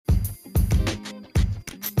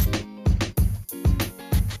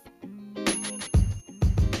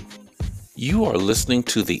You are listening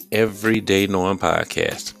to the Everyday Norm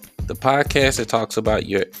podcast, the podcast that talks about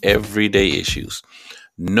your everyday issues.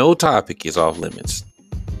 No topic is off limits.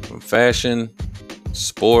 From fashion,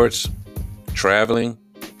 sports, traveling,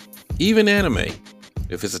 even anime.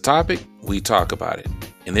 If it's a topic, we talk about it.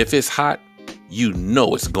 And if it's hot, you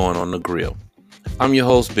know it's going on the grill. I'm your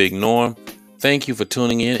host, Big Norm. Thank you for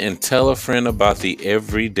tuning in, and tell a friend about the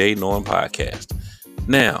Everyday Norm podcast.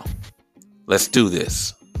 Now, let's do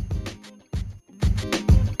this.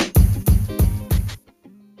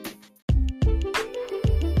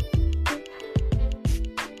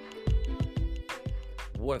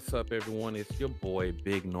 What's up, everyone? It's your boy,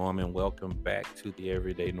 Big Norm, and welcome back to the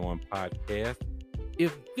Everyday Norm podcast.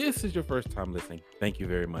 If this is your first time listening, thank you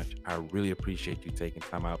very much. I really appreciate you taking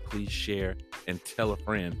time out. Please share and tell a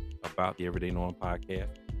friend about the Everyday Norm podcast.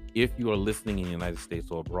 If you are listening in the United States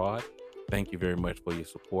or abroad, thank you very much for your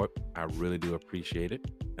support. I really do appreciate it.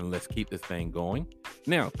 And let's keep this thing going.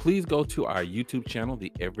 Now, please go to our YouTube channel,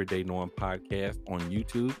 the Everyday Norm podcast on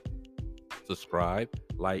YouTube. Subscribe,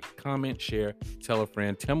 like, comment, share, tell a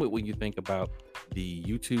friend. Tell me what you think about the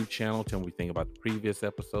YouTube channel. Tell me what you think about the previous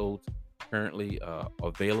episodes currently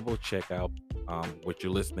available. Check out what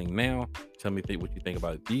you're listening now. Tell me what you think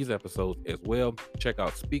about these episodes as well. Check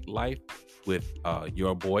out Speak Life with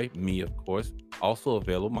your boy, me, of course. Also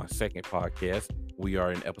available, my second podcast. We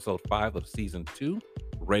are in episode 5 of season 2,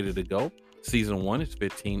 ready to go. Season 1 is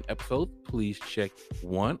 15 episodes. Please check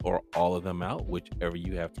one or all of them out, whichever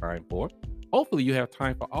you have time for. Hopefully you have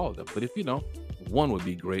time for all of them, but if you don't, one would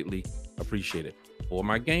be greatly appreciated. For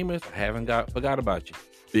my gamers, I haven't forgot about you.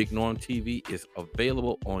 Big Norm TV is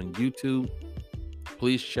available on YouTube.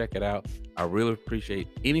 Please check it out. I really appreciate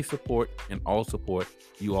any support and all support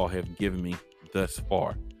you all have given me thus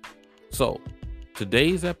far. So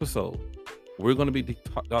today's episode, we're going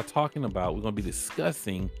to be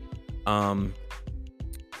discussing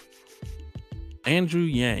Andrew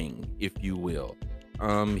Yang, if you will.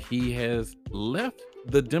 He has left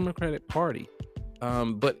the Democratic Party,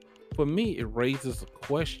 but for me, it raises a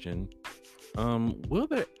question. Will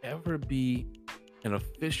there ever be an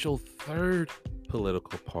official third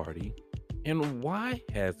political party? And why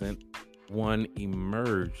hasn't one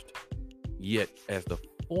emerged yet as the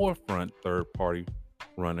forefront third party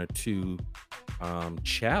runner to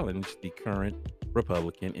challenge the current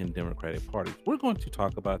Republican and Democratic parties? We're going to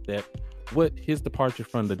talk about that, what his departure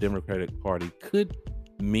from the Democratic Party could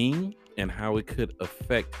mean and how it could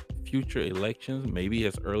affect future elections, maybe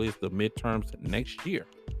as early as the midterms next year.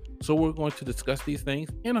 So we're going to discuss these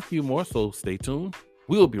things and a few more, so stay tuned.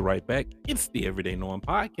 We'll be right back. It's the Everyday Norm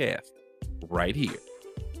podcast right here.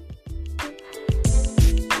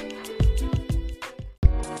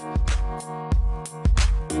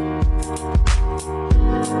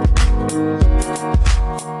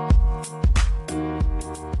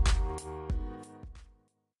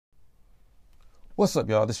 What's up,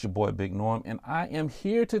 y'all? This is your boy, Big Norm, and I am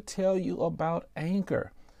here to tell you about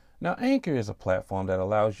Anchor. Now, Anchor is a platform that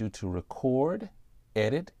allows you to record,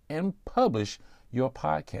 edit, and publish your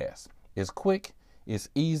podcast. It's quick, it's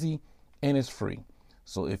easy, and it's free.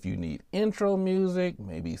 So if you need intro music,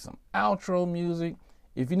 maybe some outro music,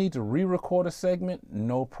 if you need to re-record a segment,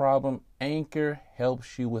 no problem. Anchor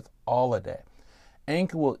helps you with all of that.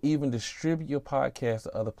 Anchor will even distribute your podcast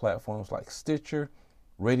to other platforms like Stitcher,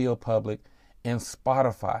 Radio Public, and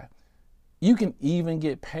Spotify. You can even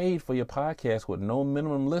get paid for your podcast with no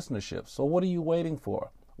minimum listenership. So what are you waiting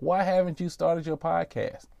for? Why haven't you started your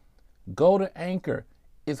podcast? Go to Anchor.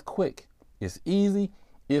 It's quick, it's easy,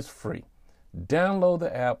 it's free. Download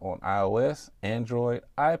the app on iOS, Android,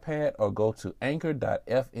 iPad, or go to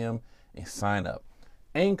anchor.fm and sign up.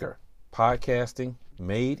 Anchor, podcasting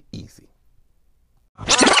made easy.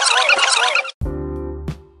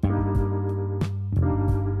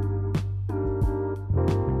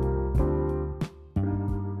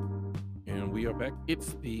 Back.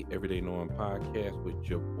 It's the Everyday Norm podcast with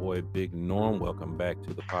your boy Big Norm. Welcome back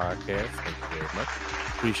to the podcast. Thank you very much.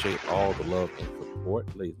 Appreciate all the love and support,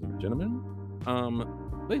 ladies and gentlemen.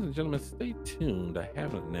 Stay tuned. I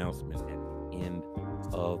have an announcement at the end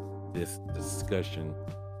of this discussion,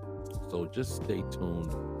 so just stay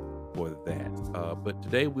tuned for that. But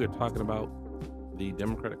today we're talking about the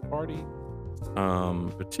Democratic Party,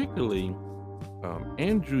 particularly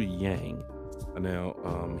Andrew Yang.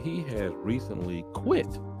 Now, he has recently quit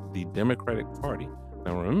the Democratic Party.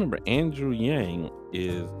 Now, remember, Andrew Yang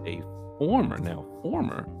is a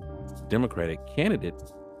former Democratic candidate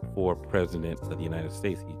for president of the United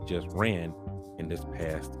States. He just ran in this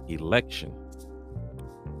past election.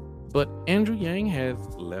 But Andrew Yang has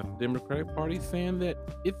left the Democratic Party saying that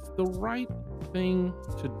it's the right thing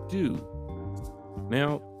to do.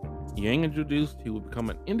 Now, Yang introduced he would become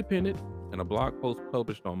an independent in a blog post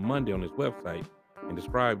published on Monday on his website and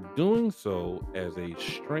described doing so as a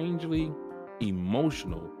strangely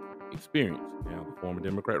emotional experience. Now, the former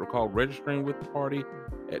Democrat recalled registering with the party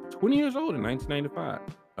at 20 years old in 1995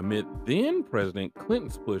 amid then President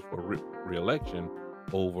Clinton's push for re-election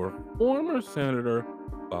over former Senator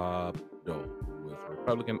Bob Dole, who was a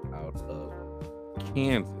Republican out of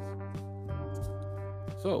Kansas.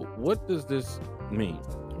 So, what does this mean?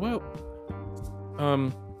 Well,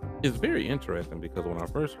 um, it's very interesting because when I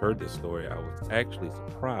first heard this story, I was actually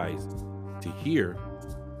surprised to hear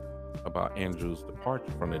about Andrew's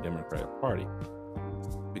departure from the Democratic Party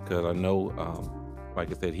because I know,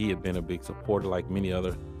 like I said, he had been a big supporter, like many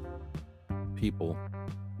other people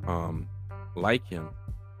um, like him,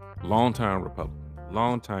 longtime Republican,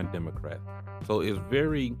 longtime Democrat. So it's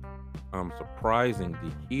very surprising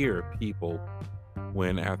to hear people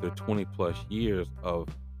when after 20 plus years of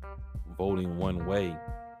voting one way,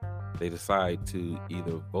 they decide to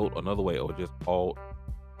either vote another way or just all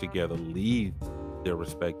together leave their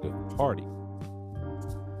respective party.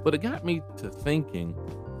 But it got me to thinking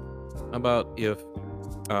about if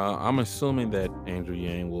I'm assuming that Andrew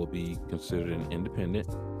Yang will be considered an independent.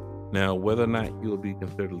 Now, whether or not he will be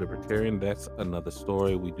considered a libertarian, that's another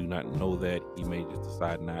story. We do not know that. He may just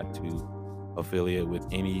decide not to affiliate with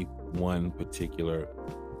any one particular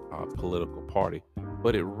political party.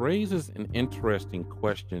 But it raises an interesting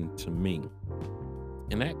question to me.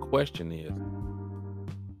 And that question is,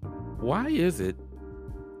 why is it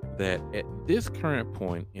that at this current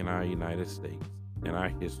point in our United States, in our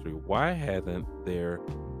history, why hasn't there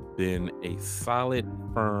been a solid,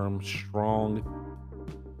 firm, strong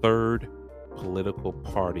third political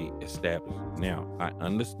party established? Now, I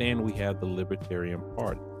understand we have the Libertarian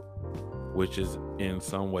Party, which is in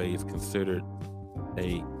some ways considered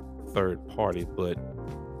a third party, but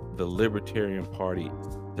the Libertarian Party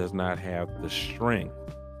does not have the strength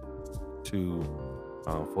to,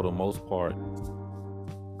 for the most part,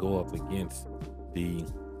 go up against the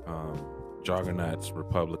juggernauts,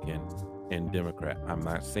 Republican and Democrat. I'm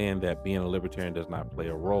not saying that being a libertarian does not play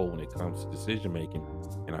a role when it comes to decision making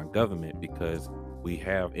in our government, because we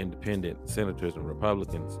have independent senators and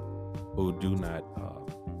Republicans who do not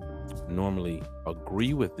normally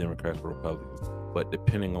agree with Democrats or Republicans, but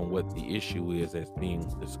depending on what the issue is that's being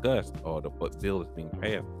discussed or what bill is being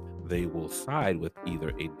passed, they will side with either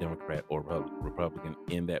a Democrat or Republican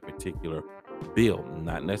in that particular bill,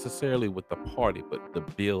 not necessarily with the party, but the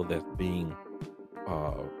bill that's being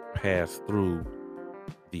passed through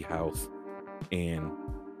the House and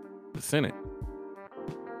the Senate.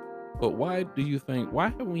 But why do you think, why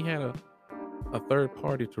haven't we had a third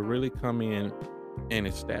party to really come in and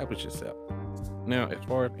establish itself? Now, as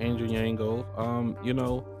far as Andrew Yang goes,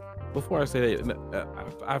 before I say that,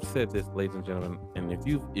 I've said this, ladies and gentlemen, and if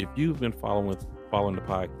you've been following the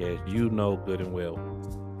podcast, you know good and well,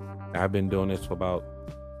 I've been doing this for about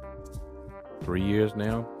 3 years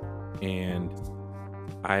now, and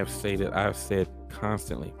I've said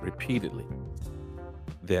constantly, repeatedly,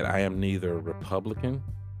 that I am neither Republican,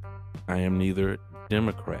 I am neither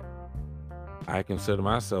Democrat. I consider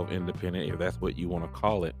myself independent, if that's what you want to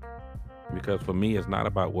call it, because for me, it's not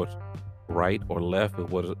about what's right or left,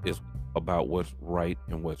 it's about what's right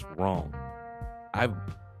and what's wrong. I've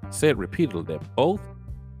said repeatedly that both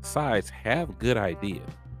sides have good ideas,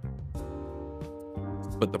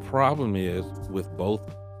 but the problem is with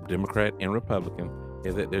both Democrat and Republican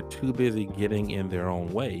is that they're too busy getting in their own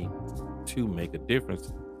way to make a difference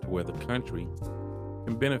to where the country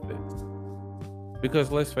can benefit.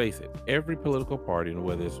 Because let's face it, every political party,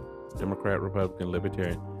 whether it's Democrat, Republican,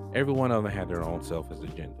 Libertarian, every one of them had their own selfish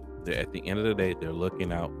agenda. At the end of the day, they're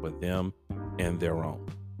looking out for them and their own.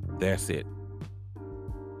 That's it.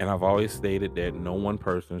 And I've always stated that no one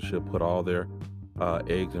person should put all their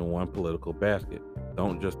eggs in one political basket.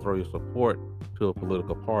 Don't just throw your support to a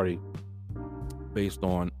political party based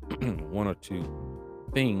on one or two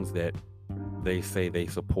things that they say they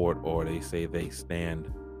support or they say they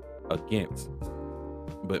stand against.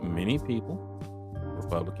 But many people,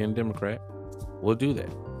 Republican, Democrat, will do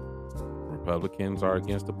that. Republicans are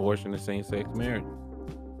against abortion and same-sex marriage.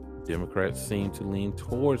 Democrats seem to lean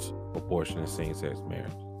towards abortion and same-sex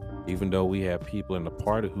marriage, even though we have people in the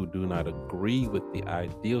party who do not agree with the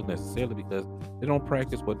ideals necessarily because they don't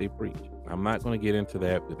practice what they preach. I'm not going to get into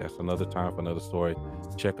that, but that's another time for another story.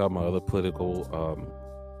 Check out my other political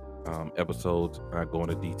episodes. I go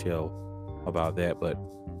into detail about that. But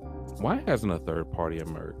why hasn't a third party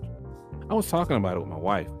emerged? I was talking about it with my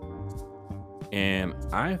wife, and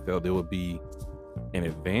I felt there would be an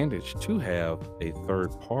advantage to have a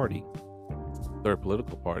third party third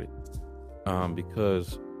political party,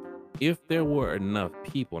 because if there were enough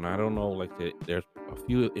people, and I don't know, like there's a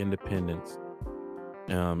few independents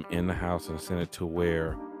in the House and Senate to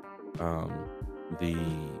where um, the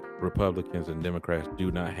Republicans and Democrats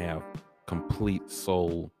do not have complete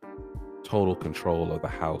sole total control of the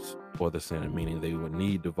House or the Senate, meaning they would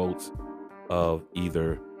need the votes of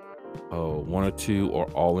either one or two or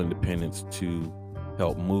all independents to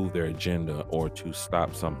help move their agenda or to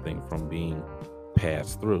stop something from being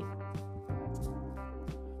passed through.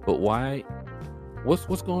 But why?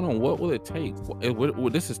 What's going on? What will it take?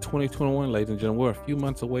 This is 2021, ladies and gentlemen. We're a few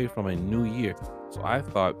months away from a new year, so I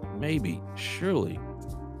thought maybe, surely,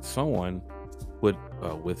 someone would,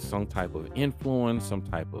 with some type of influence, some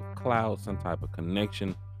type of clout, some type of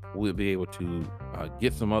connection, would be able to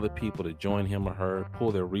get some other people to join him or her,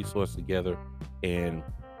 pull their resources together, and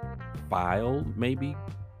file maybe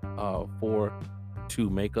for to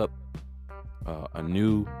make up a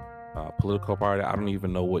new political party. I don't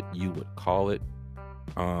even know what you would call it.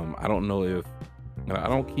 I don't know if I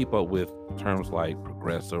don't keep up with terms like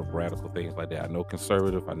progressive, radical, things like that. I know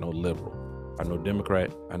conservative, I know liberal, I know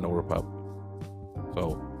Democrat, I know Republican.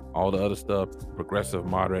 So all the other stuff, progressive,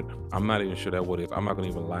 moderate, I'm not even sure that what it is. I'm not gonna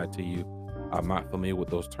even lie to you. I'm not familiar with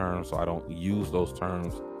those terms, so I don't use those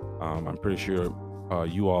terms. I'm pretty sure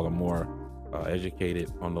you all are more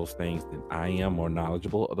educated on those things than I am, more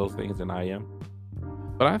knowledgeable of those things than I am.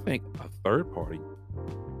 But I think a third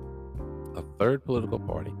political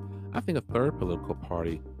party, I think a third political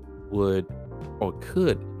party would, or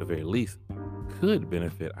could, at the very least, could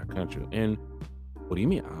benefit our country. And what do you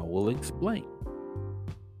mean? I will explain.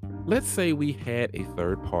 Let's say we had a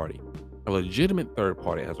third party, a legitimate third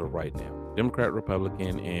party as of right now, Democrat,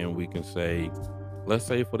 Republican, and we can say, let's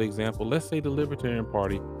say for the example, let's say the Libertarian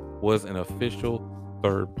Party was an official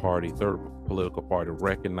third party, third political party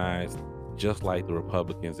recognized just like the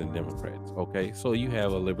Republicans and Democrats. Okay, so you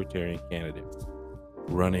have a Libertarian candidate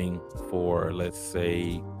running for, let's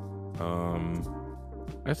say a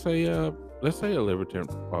Libertarian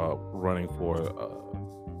running for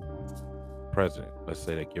president. Let's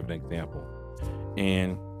say that, give an example,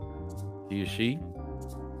 and he or she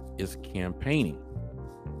is campaigning.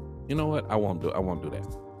 You know what? I won't do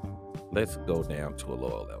that. Let's go down to a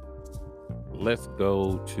lower level. Let's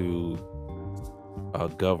go to a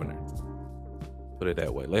governor. Put it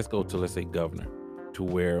that way. Let's go to, let's say, governor, to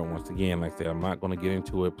where, once again, like I said, I'm not going to get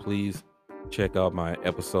into it. Please check out my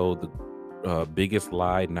episode, the biggest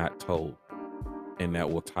lie not told, and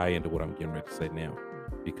that will tie into what I'm getting ready to say now.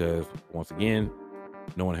 Because once again,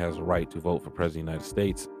 no one has a right to vote for president of the United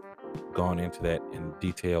States. Gone into that in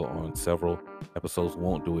detail on several episodes.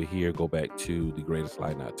 Won't do it here. Go back to the greatest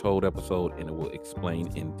lie not told episode, and it will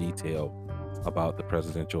explain in detail about the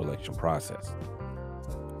presidential election process.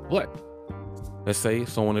 But let's say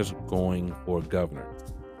someone is going for governor,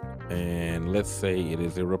 and let's say it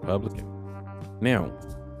is a Republican. Now,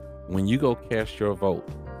 when you go cast your vote,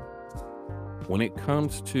 when it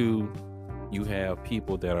comes to, you have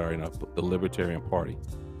people that are in the Libertarian Party.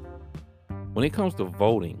 When it comes to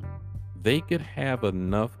voting, they could have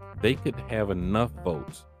enough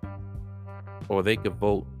votes, or they could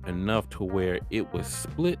vote enough to where it would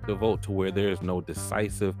split the vote to where there is no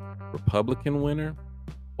decisive Republican winner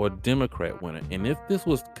or Democrat winner. And if this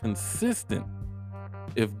was consistent,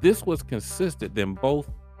 then both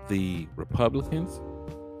the Republicans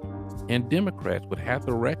and Democrats would have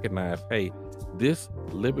to recognize, hey, this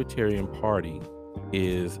Libertarian Party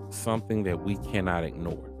is something that we cannot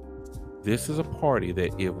ignore. This is a party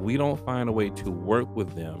that if we don't find a way to work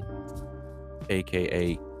with them,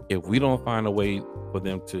 aka if we don't find a way for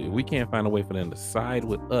them to, if we can't find a way for them to side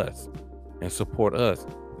with us and support us,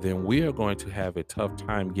 then we are going to have a tough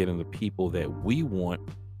time getting the people that we want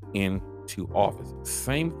into office.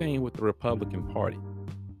 Same thing with the Republican Party.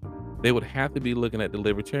 They would have to be looking at the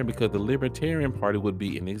Libertarian, because the Libertarian Party would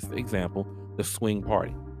be, in this example, the swing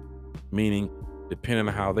party, meaning depending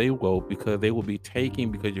on how they vote, because they will be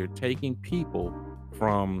because you're taking people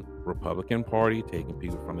from Republican Party, taking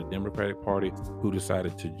people from the Democratic Party who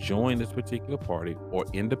decided to join this particular party or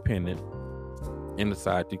independent and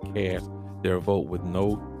decide to cast their vote with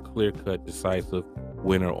no clear-cut decisive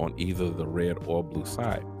winner on either the red or blue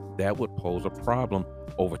side. That would pose a problem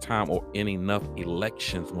over time, or in enough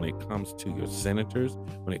elections, when it comes to your senators,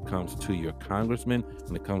 when it comes to your congressmen,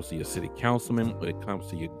 when it comes to your city councilmen, when it comes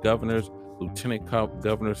to your governors, lieutenant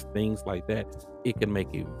governors, things like that. It can make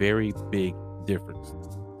a very big difference.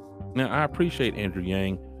 Now, I appreciate Andrew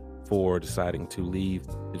Yang for deciding to leave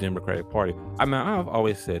the Democratic Party. I mean, I've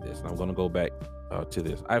always said this, and I'm going to go back to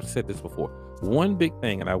this. I've said this before. One big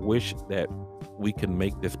thing, and I wish that we could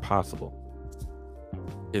make this possible,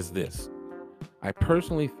 is this. I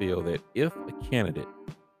personally feel that if a candidate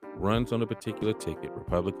runs on a particular ticket,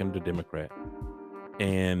 Republican to Democrat,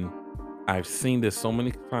 and I've seen this so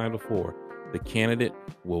many times before, the candidate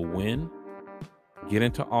will win, get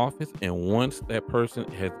into office, and once that person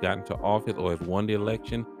has gotten to office or has won the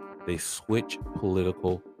election, they switch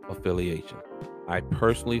political affiliation. I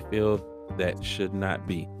personally feel that should not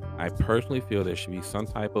be. I personally feel there should be some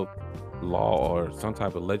type of law or some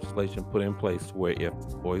type of legislation put in place where if,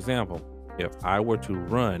 for example, if I were to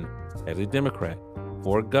run as a Democrat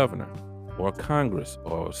for a governor or Congress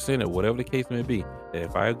or Senate, whatever the case may be, that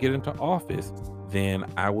if I get into office, then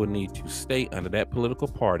I would need to stay under that political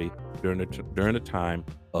party during the time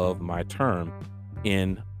of my term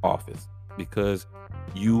in office, because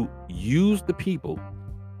you use the people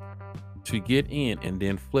to get in and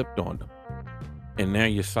then flipped on them, and now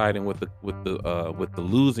you're siding with the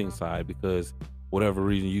losing side because whatever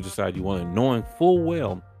reason you decide you want to, knowing full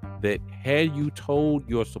well that had you told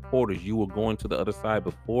your supporters you were going to the other side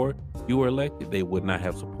before you were elected, they would not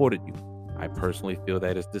have supported you. I personally feel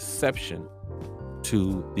that is deception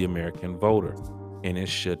to the American voter, and it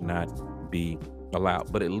should not be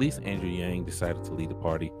allowed. But at least Andrew Yang decided to lead the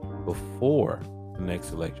party before the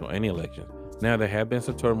next election or any election. Now, there have been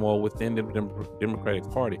some turmoil within the Democratic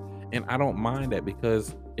Party, and I don't mind that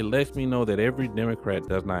because it lets me know that every Democrat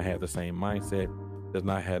does not have the same mindset, does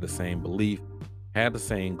not have the same belief, have the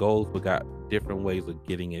same goals, but got different ways of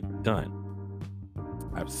getting it done.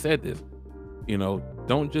 I've said this,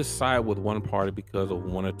 don't just side with one party because of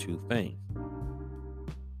one or two things.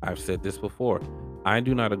 I've said this before. I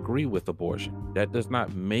do not agree with abortion. That does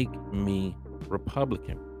not make me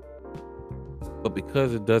Republican. But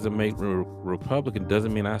because it doesn't make me Republican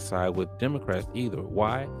doesn't mean I side with Democrats either.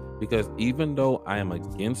 Why? Because even though I am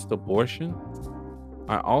against abortion,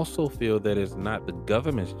 I also feel that it's not the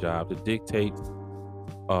government's job to dictate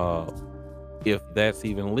if that's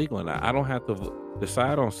even legal. And I don't have to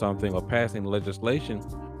decide on something or passing legislation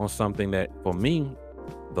on something that, for me,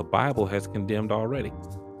 the Bible has condemned already.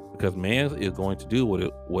 Because man is going to do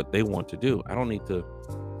what they want to do. I don't need to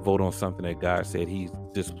vote on something that God said he's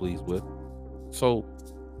displeased with. So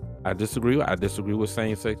I disagree with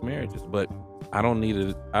same-sex marriages, but I don't need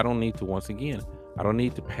to once again, I don't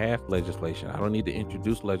need to pass legislation. I don't need to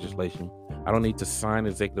introduce legislation. I don't need to sign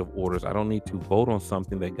executive orders. I don't need to vote on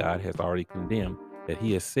something that God has already condemned, that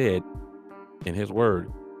he has said in his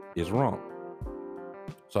word is wrong.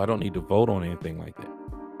 So I don't need to vote on anything like that.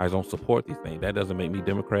 I don't support these things. That doesn't make me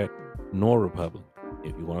Democrat nor Republican.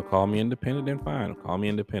 If you want to call me independent, then fine. Call me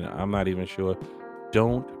independent. I'm not even sure.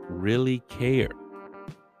 Don't really care.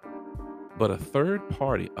 But a third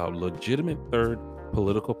party, a legitimate third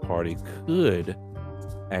political party, could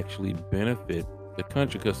actually benefit the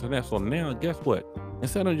country. So now, guess what?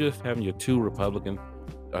 Instead of just having your two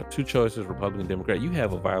choices, Republican, Democrat, you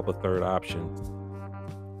have a viable third option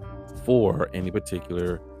for any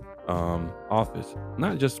particular office,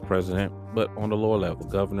 not just president, but on the lower level,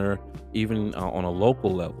 governor, even on a local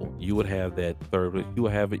level. You would have that third. You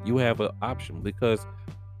have an option, because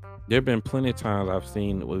there have been plenty of times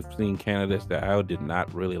we've seen candidates that I did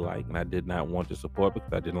not really like and I did not want to support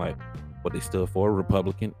because I didn't like what they stood for,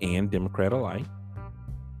 Republican and Democrat alike.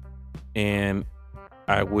 And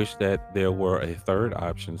I wish that there were a third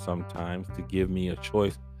option sometimes to give me a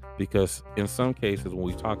choice, because in some cases when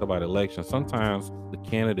we talk about elections, sometimes the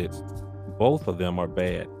candidates, both of them are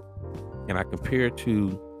bad. And I compare it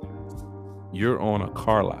to, you're on a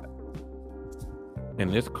car lot,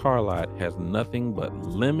 and this car lot has nothing but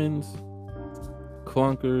lemons,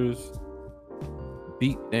 clunkers,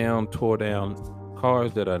 beat down, tore down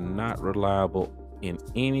cars that are not reliable in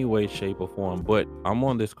any way, shape, or form. But I'm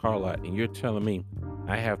on this car lot and you're telling me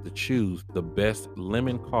I have to choose the best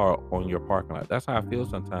lemon car on your parking lot. That's how I feel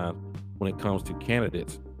sometimes when it comes to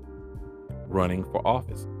candidates running for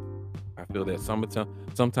office. I feel that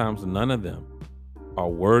sometimes none of them are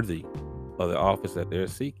worthy of the office that they're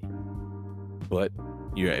seeking. But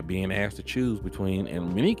you're being asked to choose between,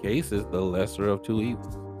 in many cases, the lesser of two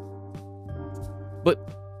evils. But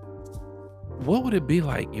what would it be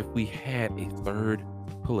like if we had a third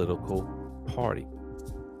political party?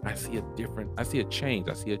 I see a change,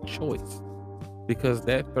 I see a choice. Because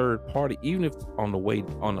that third party, even if on the way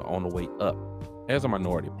up, as a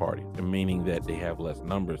minority party, meaning that they have less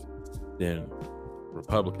numbers than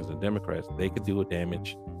Republicans and Democrats, they could do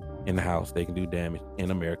damage in the House, they can do damage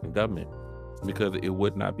in American government, because it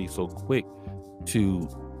would not be so quick to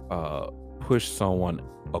push someone,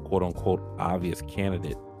 a quote unquote obvious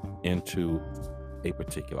candidate, into a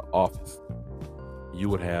particular office. You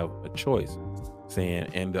would have a choice saying,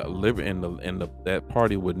 that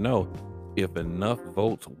party would know if enough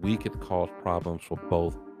votes, we could cause problems for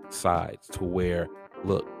both sides to where,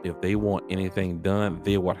 look, if they want anything done,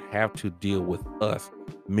 they would have to deal with us,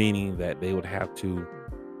 meaning that they would have to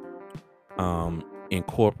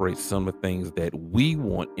incorporate some of the things that we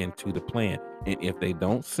want into the plan. And if they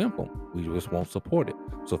don't, simple, we just won't support it.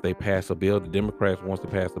 So if they pass a bill, the Democrats wants to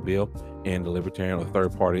pass a bill, and the Libertarian or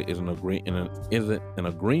third party isn't in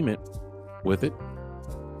agreement with it,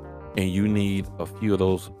 and you need a few of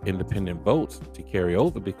those independent votes to carry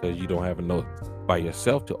over because you don't have enough by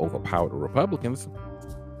yourself to overpower the Republicans.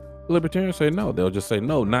 The Libertarians say no. They'll just say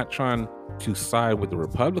no, not trying to side with the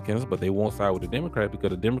Republicans, but they won't side with the Democrats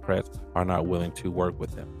because the Democrats are not willing to work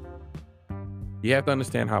with them. You have to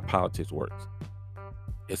understand how politics works.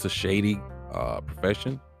 It's a shady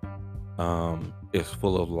profession. It's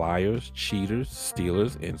full of liars, cheaters,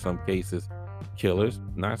 stealers, in some cases, killers.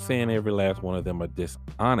 Not saying every last one of them are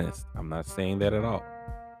dishonest. I'm not saying that at all.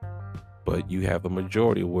 But you have a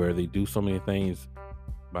majority where they do so many things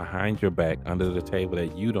behind your back, under the table,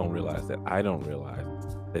 that you don't realize, that I don't realize,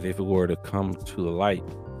 that if it were to come to the light,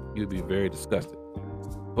 you'd be very disgusted.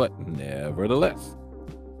 But nevertheless,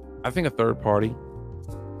 I think a third party,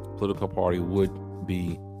 political party, would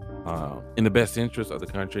be in the best interest of the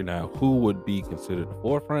country. Now, who would be considered the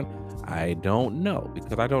forefront? I don't know,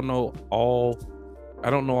 because I don't know all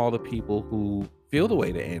the people who feel the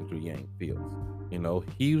way that Andrew Yang feels.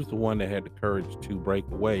 He's the one that had the courage to break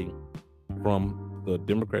away from the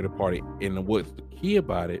Democratic Party. And what's the key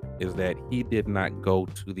about it is that he did not go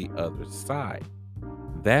to the other side.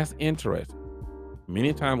 That's interesting.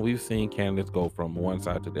 Many times we've seen candidates go from one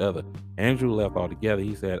side to the other. Andrew left altogether.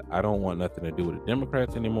 He said, I don't want nothing to do with the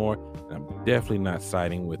Democrats anymore, and I'm definitely not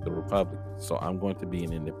siding with the Republicans. So I'm going to be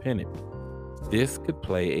an independent. This could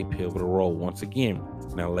play a pivotal role once again.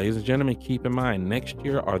 Now, ladies and gentlemen, keep in mind, next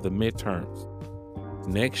year are the midterms.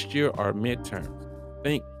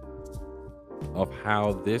 Think of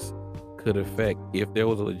how this could affect if there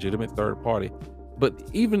was a legitimate third party. But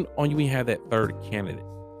even on we have that third candidate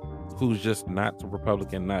who's just not the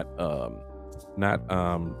Republican, not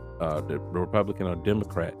the Republican or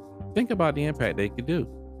Democrat. Think about the impact they could do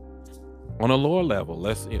on a lower level.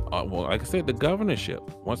 Like I said, the governorship.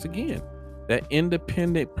 Once again, that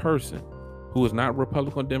independent person who is not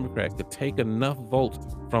Republican or Democrat could take enough votes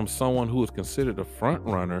from someone who is considered a front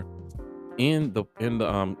runner in the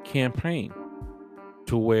campaign,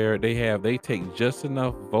 to where they take just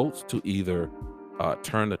enough votes to either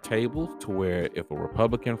turn the tables, to where if a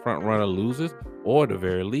Republican front runner loses, or at the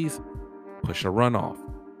very least push a runoff.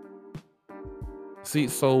 See,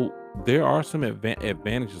 so there are some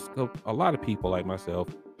advantages. A lot of people like myself,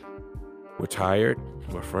 we're tired,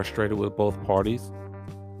 we're frustrated with both parties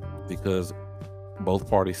because both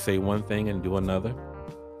parties say one thing and do another.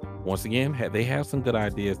 Once again, they have some good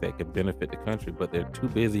ideas that could benefit the country, but they're too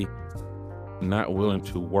busy, not willing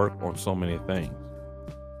to work on so many things.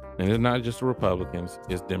 And it's not just the Republicans,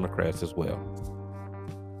 it's Democrats as well.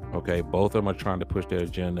 Okay, both of them are trying to push their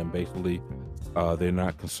agenda, and basically they're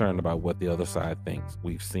not concerned about what the other side thinks.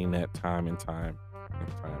 We've seen that time and time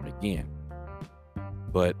again.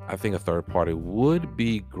 But I think a third party would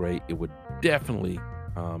be great. It would definitely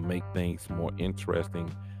make things more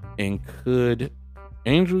interesting. And could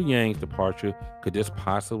Andrew Yang's departure, could this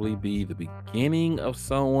possibly be the beginning of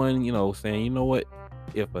someone, saying, you know what,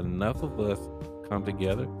 if enough of us come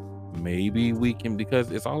together, maybe we can,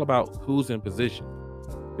 because it's all about who's in position.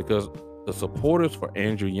 Because the supporters for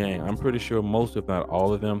Andrew Yang, I'm pretty sure most, if not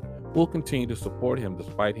all of them, will continue to support him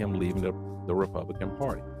despite him leaving the Republican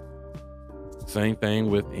Party. Same thing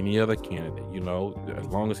with any other candidate, as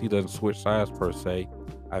long as he doesn't switch sides per se,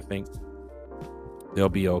 I think they'll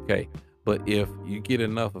be okay. But if you get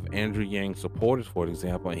enough of Andrew Yang supporters, for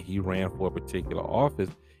example, and he ran for a particular office,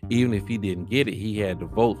 even if he didn't get it, he had the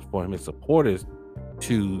votes for his supporters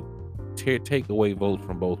to take away votes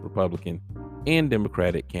from both Republican and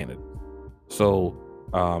Democratic candidates. So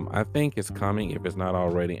I think it's coming, if it's not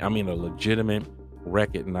already. I mean, a legitimate,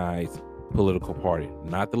 recognized political party,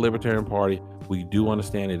 not the Libertarian Party. We do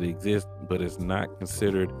understand it exists, but it's not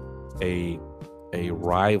considered a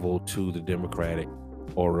rival to the Democratic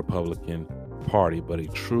or Republican Party, but a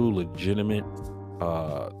true, legitimate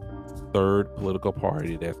third political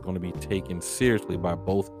party that's going to be taken seriously by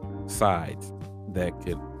both sides, that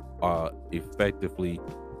could effectively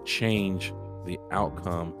change the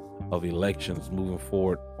outcome of elections moving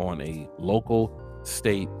forward on a local,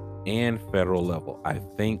 state, and federal level. I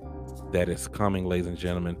think that is coming, ladies and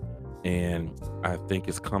gentlemen, and I think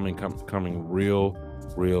it's coming real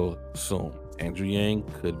soon. Andrew Yang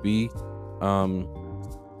could be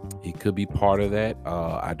he could be part of that.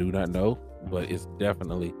 I do not know, but it's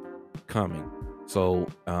definitely coming. So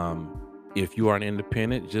if you are an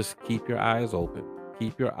independent, just keep your eyes open.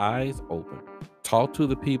 Keep your eyes open. Talk to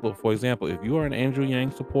the people. For example, if you are an Andrew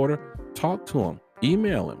Yang supporter, talk to him,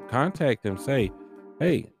 email him, contact him, say,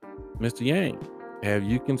 hey, Mr. Yang, have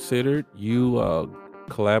you considered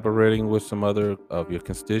collaborating with some other of your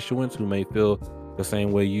constituents who may feel the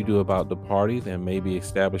same way you do about the parties and maybe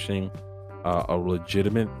establishing a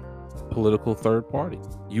legitimate political third party?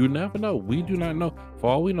 You never know. We do not know. For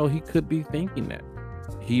all we know, he could be thinking that.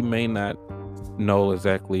 He may not know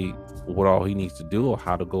exactly what all he needs to do or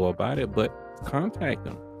how to go about it, but contact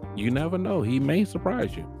him. You never know. He may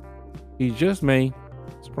surprise you. He just may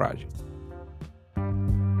surprise you.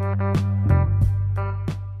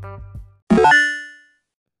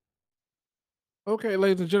 Okay,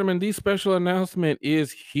 ladies and gentlemen, the special announcement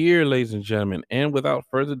is here, ladies and gentlemen. And without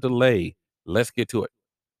further delay, let's get to it.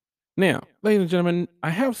 Now, ladies and gentlemen, I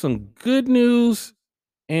have some good news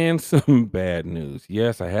and some bad news.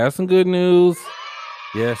 Yes, I have some good news.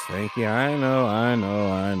 Yes, thank you. I know.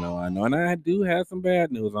 And I do have some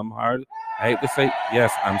bad news. I hate to say,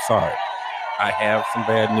 yes, I'm sorry. I have some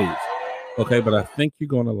bad news. Okay, but I think you're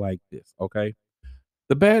going to like this. Okay.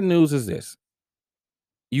 The bad news is this: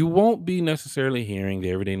 you won't be necessarily hearing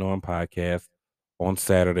the Everyday Norm podcast on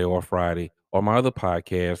Saturday or Friday, or my other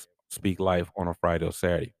podcast, Speak Life, on a Friday or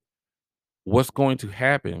Saturday. What's going to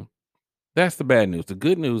happen? That's the bad news. The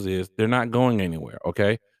good news is they're not going anywhere.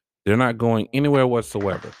 Okay. They're not going anywhere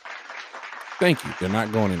whatsoever. Thank you. They're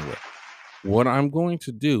not going anywhere. What I'm going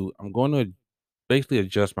to do, I'm going to basically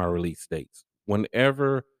adjust my release dates.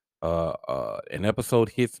 Whenever an episode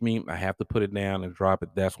hits me, I have to put it down and drop it.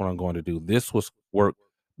 That's what I'm going to do. This was work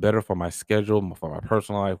better for my schedule, for my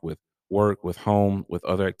personal life, with work, with home, with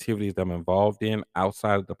other activities that I'm involved in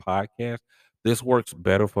outside of the podcast. This works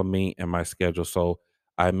better for me and my schedule. So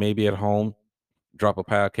I may be at home, drop a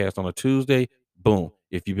podcast on a Tuesday. Boom.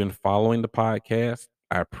 If you've been following the podcast,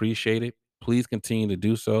 I appreciate it. Please continue to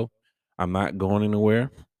do so. I'm not going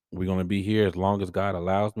anywhere. We're going to be here as long as God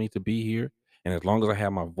allows me to be here. And as long as I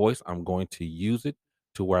have my voice, I'm going to use it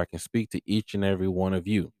to where I can speak to each and every one of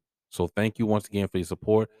you. So thank you once again for your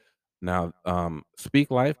support. Now,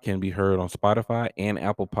 Speak Life can be heard on Spotify and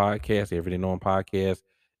Apple Podcasts. Everyday Norm Podcast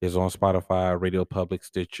is on Spotify, Radio Public,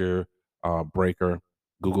 Stitcher, Breaker,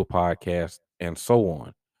 Google Podcasts, and so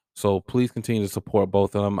on. So please continue to support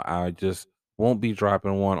both of them. I just won't be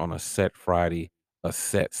dropping one on a set Friday, a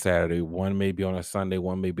set Saturday. One may be on a Sunday,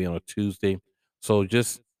 one may be on a Tuesday. So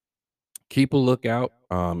just keep a lookout.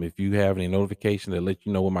 If you have any notification that let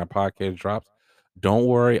you know when my podcast drops, don't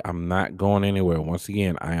worry, I'm not going anywhere. Once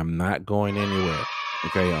again, I am not going anywhere.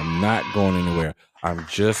 Okay, I'm not going anywhere. I'm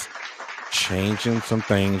just changing some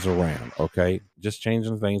things around. Okay, just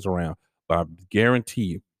changing things around. But I guarantee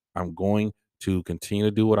you, I'm going to continue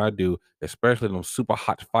to do what I do, especially those super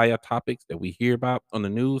hot fire topics that we hear about on the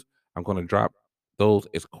news. I'm going to drop those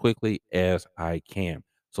as quickly as I can.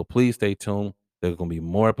 So please stay tuned. There's going to be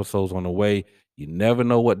more episodes on the way. You never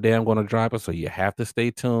know what day I'm going to drop it. So you have to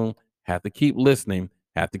stay tuned, have to keep listening,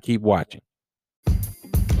 have to keep watching.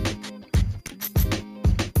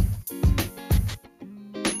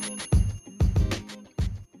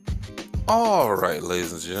 All right,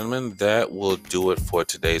 ladies and gentlemen, that will do it for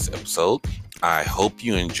today's episode. I hope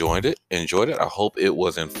you enjoyed it. I hope it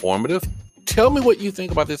was informative. Tell me what you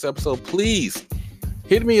think about this episode, please.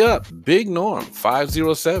 Hit me up,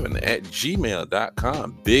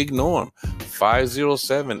 bignorm507@gmail.com.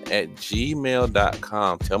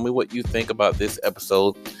 Bignorm507@gmail.com. Tell me what you think about this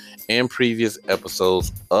episode and previous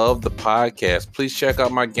episodes of the podcast. Please check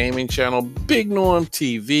out my gaming channel, Big Norm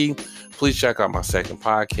TV. Please check out my second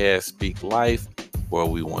podcast, Speak Life, where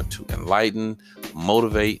we want to enlighten,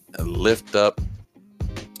 motivate, and lift up,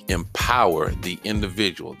 empower the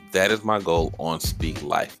individual. That is my goal on Speak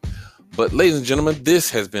Life. But ladies and gentlemen, this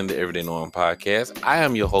has been the Everyday Norm Podcast. I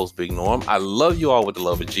am your host, Big Norm. I love you all with the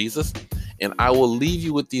love of Jesus, and I will leave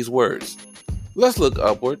you with these words. Let's look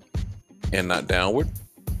upward and not downward.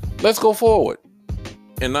 Let's go forward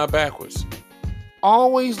and not backwards.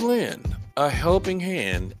 Always lend a helping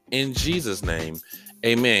hand in Jesus' name.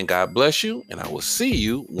 Amen. God bless you, and I will see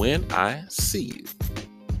you when I see you.